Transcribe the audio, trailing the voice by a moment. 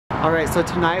Alright, so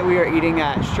tonight we are eating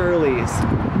at Shirley's.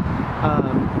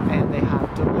 And they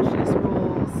have delicious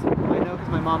rolls. I know because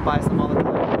my mom buys them all the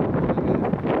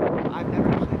time. I've never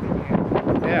actually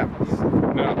been here.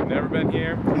 Yeah. No, never been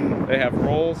here. They have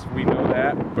rolls, we know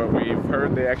that, but we've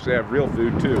heard they actually have real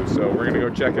food too, so we're gonna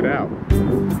go check it out.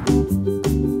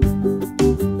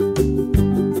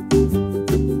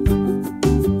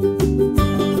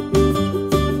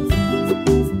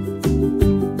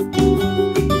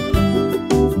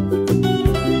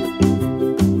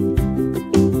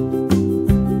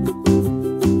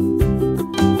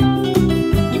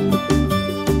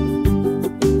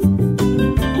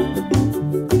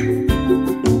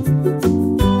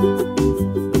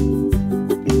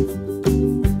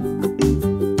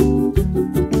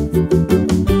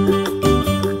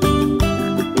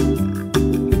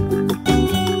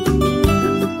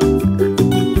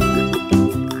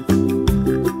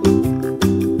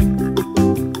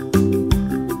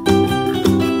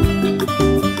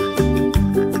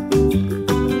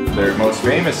 Their most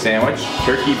famous sandwich,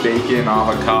 turkey bacon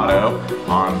avocado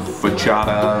on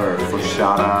focaccia or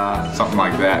focaccia, something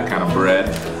like that kind of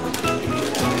bread.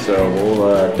 So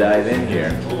we'll dive in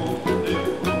here.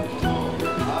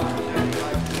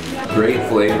 Great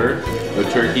flavor. The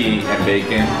turkey and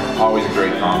bacon, always a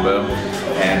great combo.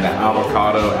 And the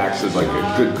avocado acts as like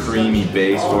a good creamy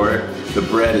base for it. The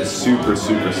bread is super,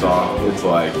 super soft. It's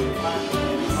like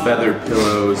feather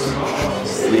pillows,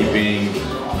 sleeping,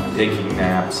 taking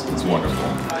naps. It's wonderful.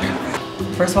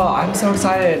 First of all, I'm so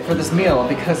excited for this meal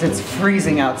because it's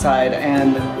freezing outside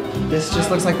and this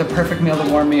just looks like the perfect meal to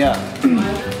warm me up.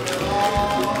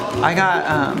 I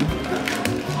got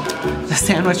the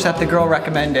sandwich that the girl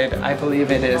recommended. I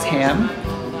believe it is ham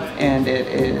and it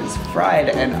is fried,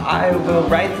 and I will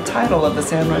write the title of the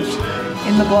sandwich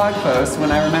in the blog post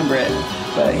when I remember it.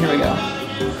 But here we go.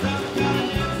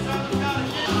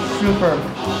 Super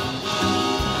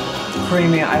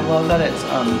creamy. I love that it's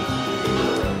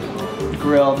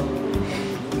grilled.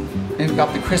 It's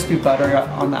got the crispy butter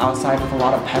on the outside with a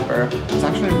lot of pepper. It's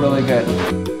actually really good.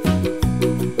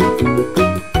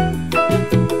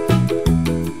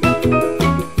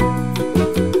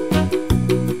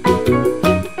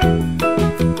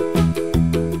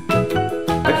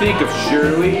 I think of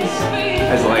Shirley's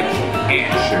as like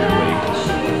Aunt Shirley.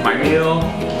 My meal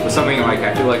was something like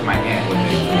I feel like my aunt would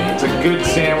make for me. It's a good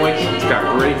sandwich, it's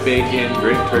got great bacon,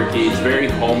 great turkey, it's very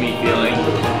homey feeling,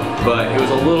 but it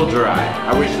was a little dry.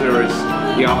 I wish there was,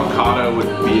 the avocado would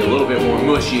be a little bit more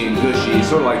mushy and gushy,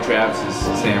 sort of like Travis's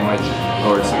sandwich,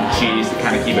 or some cheese to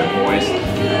kind of keep it moist.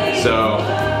 So,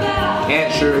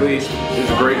 Aunt Shirley's is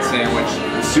a great sandwich.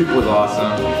 The soup was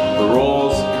awesome. The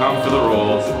rolls, come for the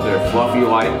rolls. They're fluffy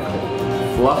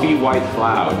white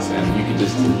clouds, and you can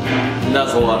just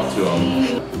nuzzle up to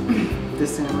them.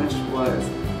 This sandwich was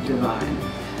divine.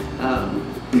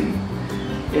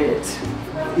 It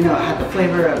had the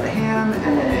flavor of the ham,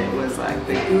 and then it was like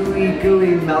the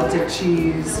gooey melted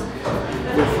cheese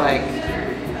with like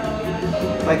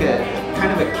a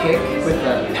kind of a kick with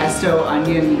the pesto,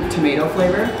 onion, tomato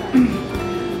flavor.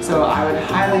 So I would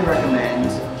highly recommend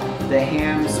the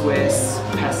ham Swiss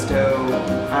pesto.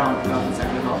 I don't know if it's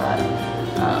actually called that.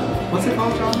 What's it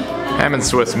called, John? Ham and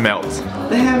Swiss melt.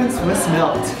 The ham and Swiss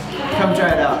melt. Come try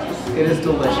it out. It is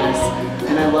delicious.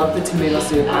 And I love the tomato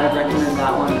soup. I would recommend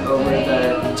that one over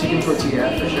the chicken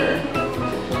tortilla for sure.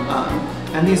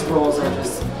 And these rolls are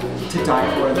just to die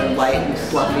for. They're light and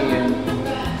fluffy and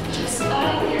just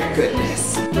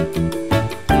goodness.